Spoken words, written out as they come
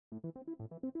Hey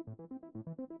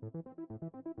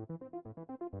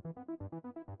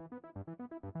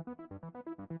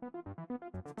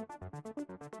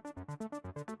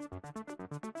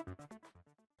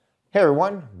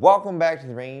everyone, welcome back to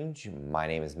the range. My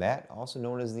name is Matt, also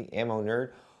known as the Ammo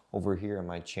Nerd. Over here on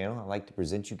my channel, I like to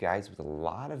present you guys with a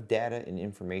lot of data and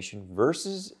information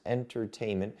versus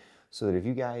entertainment, so that if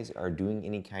you guys are doing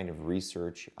any kind of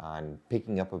research on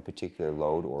picking up a particular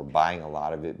load or buying a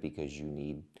lot of it because you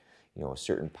need, a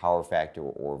certain power factor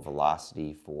or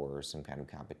velocity for some kind of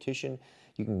competition,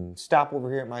 you can stop over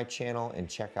here at my channel and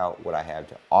check out what I have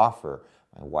to offer.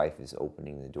 My wife is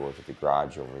opening the door to the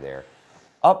garage over there.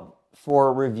 Up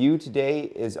for review today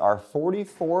is our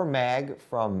 44 mag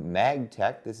from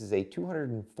Magtech. This is a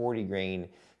 240 grain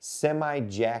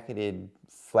semi-jacketed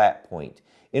flat point.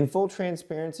 In full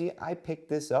transparency, I picked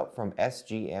this up from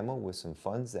S.J.FP Ammo with some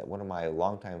funds that one of my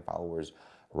longtime followers,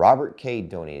 R.A.N.G.E,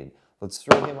 donated. Let's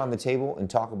throw him on the table and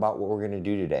talk about what we're going to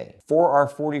do today. For our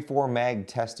 44 mag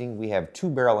testing, we have two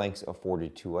barrel lengths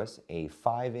afforded to us, a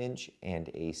 5-inch and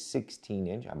a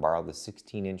 16-inch. I borrow the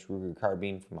 16-inch Ruger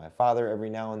carbine from my father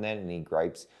every now and then, and he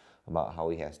gripes about how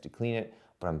he has to clean it,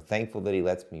 but I'm thankful that he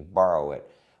lets me borrow it.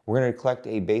 We're going to collect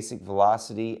a basic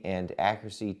velocity and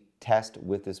accuracy test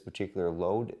with this particular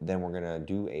load. Then we're going to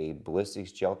do a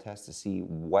ballistics gel test to see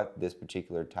what this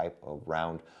particular type of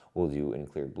round will do in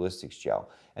clear ballistics gel.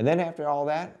 And then after all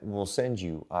that, we'll send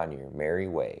you on your merry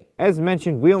way. As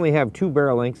mentioned, we only have two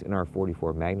barrel lengths in our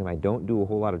 44 Magnum. I don't do a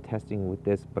whole lot of testing with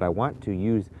this, but I want to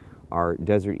use our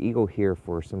Desert Eagle here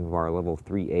for some of our level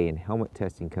 3A and helmet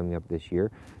testing coming up this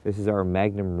year. This is our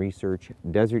Magnum Research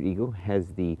Desert Eagle.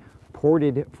 Has the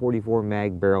ported 44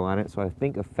 mag barrel on it, so I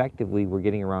think effectively we're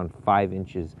getting around 5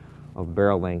 inches of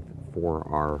barrel length for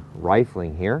our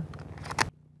rifling here.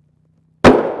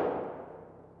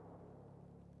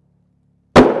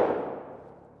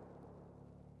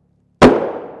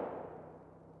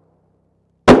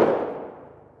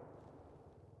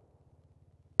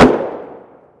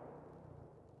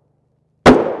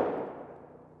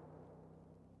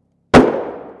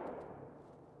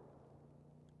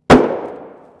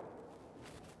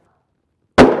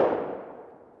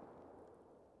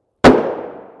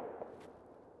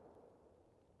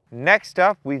 Next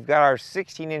up, we've got our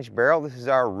 16-inch barrel. This is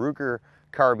our Ruger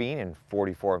carbine in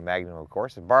 44 Magnum, of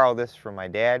course. I borrowed this from my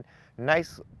dad.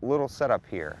 Nice little setup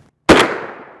here.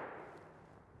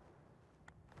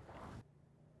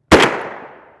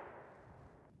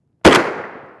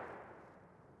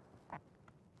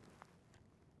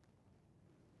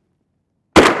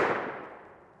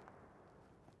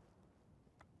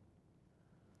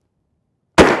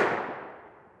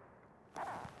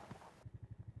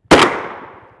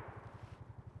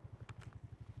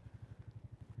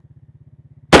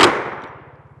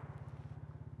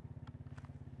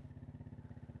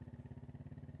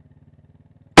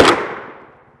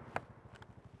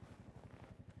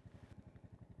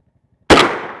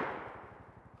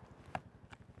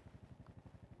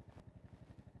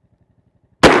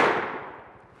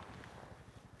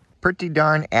 Pretty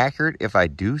darn accurate, if I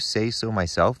do say so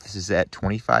myself. This is at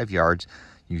 25 yards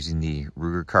using the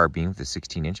Ruger carbine with the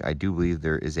 16-inch. I do believe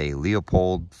there is a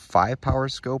Leopold 5-power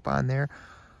scope on there.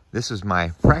 This was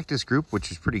my practice group, which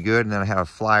was pretty good, and then I had a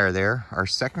flyer there. Our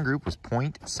second group was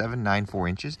 0.794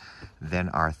 inches. Then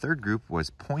our third group was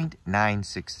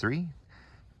 0.963,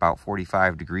 about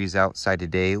 45 degrees outside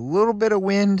today. A little bit of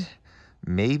wind,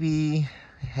 maybe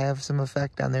have some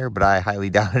effect on there, but I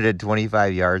highly doubt it at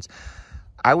 25 yards.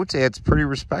 I would say it's pretty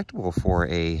respectable for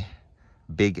a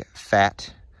big,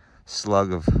 fat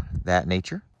slug of that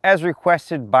nature. As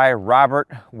requested by Robert,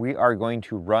 we are going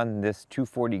to run this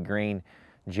 240 grain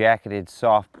jacketed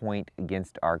soft point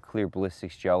against our clear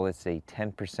ballistics gel. It's a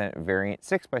 10% variant,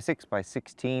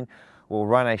 6x6x16. We'll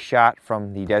run a shot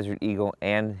from the Desert Eagle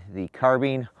and the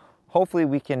carbine. Hopefully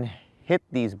we can hit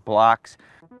these blocks.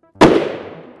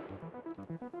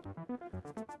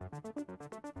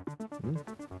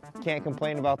 Can't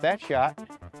complain about that shot.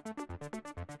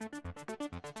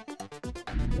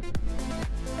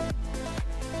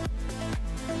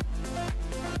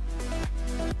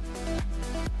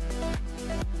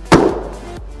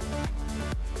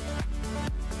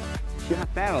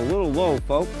 Shot that a little low,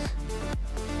 folks.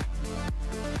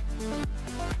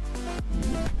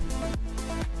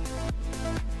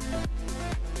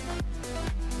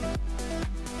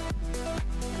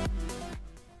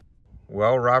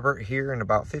 Well, Robert, here in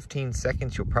about 15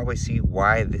 seconds, you'll probably see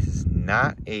why this is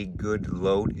not a good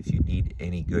load if you need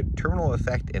any good terminal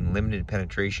effect and limited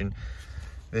penetration.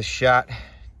 This shot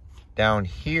down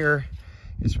here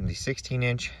is from the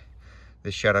 16-inch.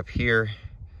 This shot up here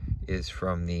is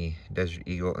from the Desert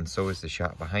Eagle, and so is the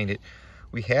shot behind it.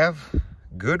 We have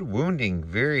good wounding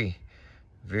very,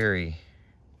 very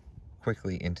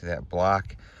quickly into that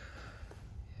block.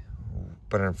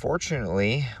 But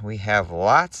unfortunately, we have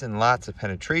lots and lots of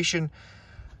penetration.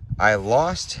 I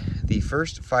lost the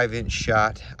first 5-inch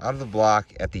shot out of the block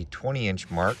at the 20-inch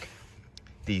mark.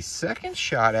 The second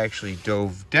shot actually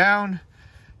dove down,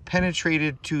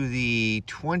 penetrated to the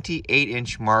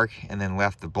 28-inch mark, and then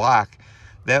left the block.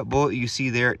 That bullet you see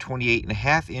there at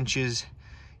 28.5 inches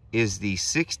is the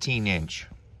 16-inch.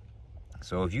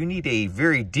 So if you need a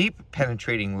very deep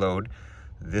penetrating load,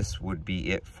 this would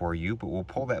be it for you. But we'll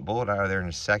pull that bullet out of there in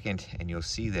a second, and you'll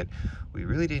see that we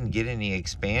really didn't get any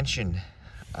expansion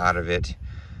out of it.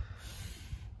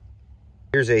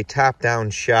 Here's a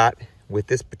top-down shot. With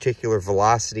this particular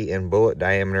velocity and bullet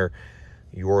diameter,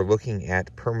 you're looking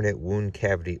at permanent wound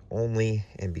cavity only,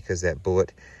 and because that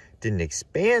bullet didn't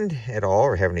expand at all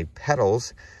or have any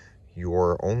petals,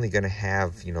 you're only going to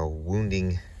have, you know,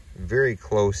 wounding very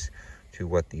close to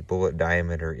what the bullet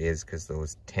diameter is, because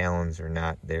those talons are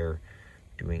not there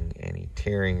doing any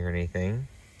tearing or anything.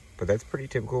 But that's pretty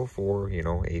typical for, you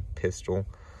know, a pistol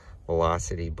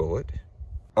velocity bullet.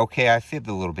 Okay, I fibbed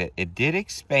a little bit. It did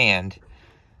expand,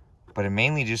 but it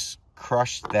mainly just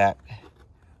crushed that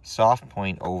soft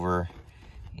point over,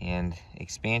 and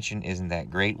expansion isn't that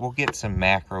great. We'll get some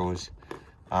macros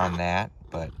on that,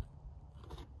 but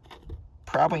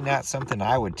probably not something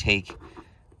I would take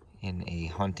in a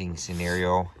hunting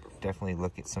scenario. Definitely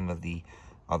look at some of the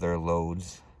other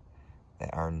loads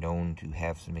that are known to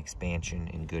have some expansion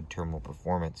and good thermal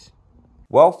performance.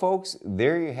 Well, folks,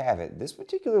 there you have it. This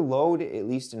particular load, at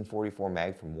least in 44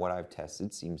 mag, from what I've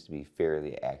tested, seems to be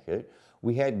fairly accurate.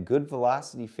 We had good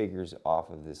velocity figures off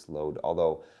of this load,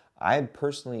 although I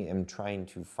personally am trying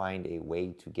to find a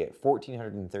way to get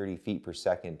 1,430 feet per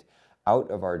second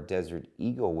out of our Desert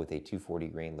Eagle with a 240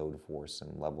 grain load for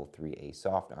some level 3A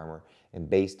soft armor. And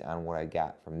based on what I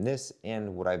got from this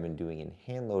and what I've been doing in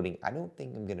hand loading, I don't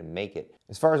think I'm gonna make it.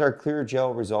 As far as our clear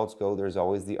gel results go, there's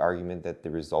always the argument that the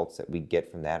results that we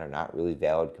get from that are not really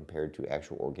valid compared to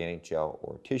actual organic gel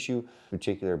or tissue.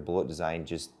 Particular bullet design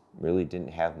just really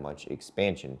didn't have much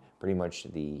expansion. Pretty much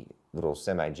the little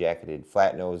semi-jacketed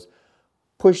flat nose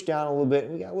pushed down a little bit.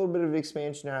 We got a little bit of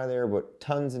expansion out of there, but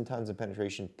tons and tons of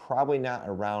penetration. Probably not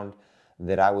a round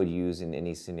that I would use in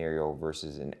any scenario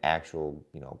versus an actual,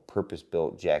 you know,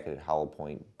 purpose-built jacketed hollow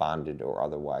point, bonded or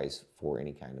otherwise, for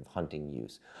any kind of hunting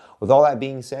use. With all that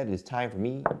being said, it's time for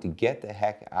me to get the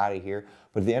heck out of here.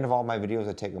 But at the end of all my videos,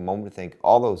 I take a moment to thank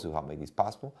all those who help make these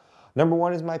possible. Number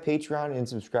one is my Patreon and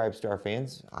Subscribe Star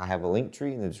fans. I have a link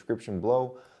tree in the description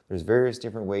below. There's various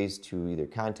different ways to either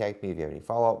contact me if you have any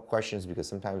follow-up questions, because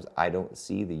sometimes I don't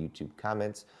see the YouTube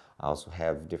comments. I also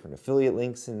have different affiliate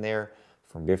links in there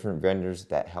from different vendors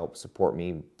that help support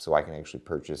me so I can actually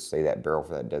purchase, say, that barrel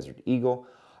for that Desert Eagle.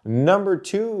 Number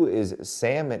two is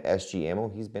Sam at SG Ammo.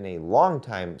 He's been a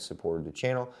long-time supporter of the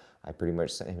channel. I pretty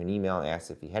much sent him an email and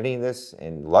asked if he had any of this,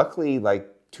 and luckily, like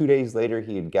 2 days later,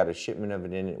 he had got a shipment of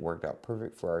it in. It worked out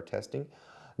perfect for our testing.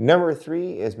 Number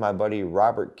three is my buddy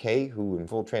Robert K., who, in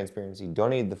full transparency,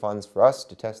 donated the funds for us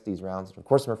to test these rounds. And of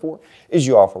course, number four is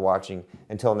you all for watching.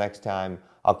 Until next time,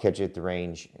 I'll catch you at the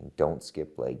range, and don't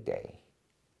skip leg day.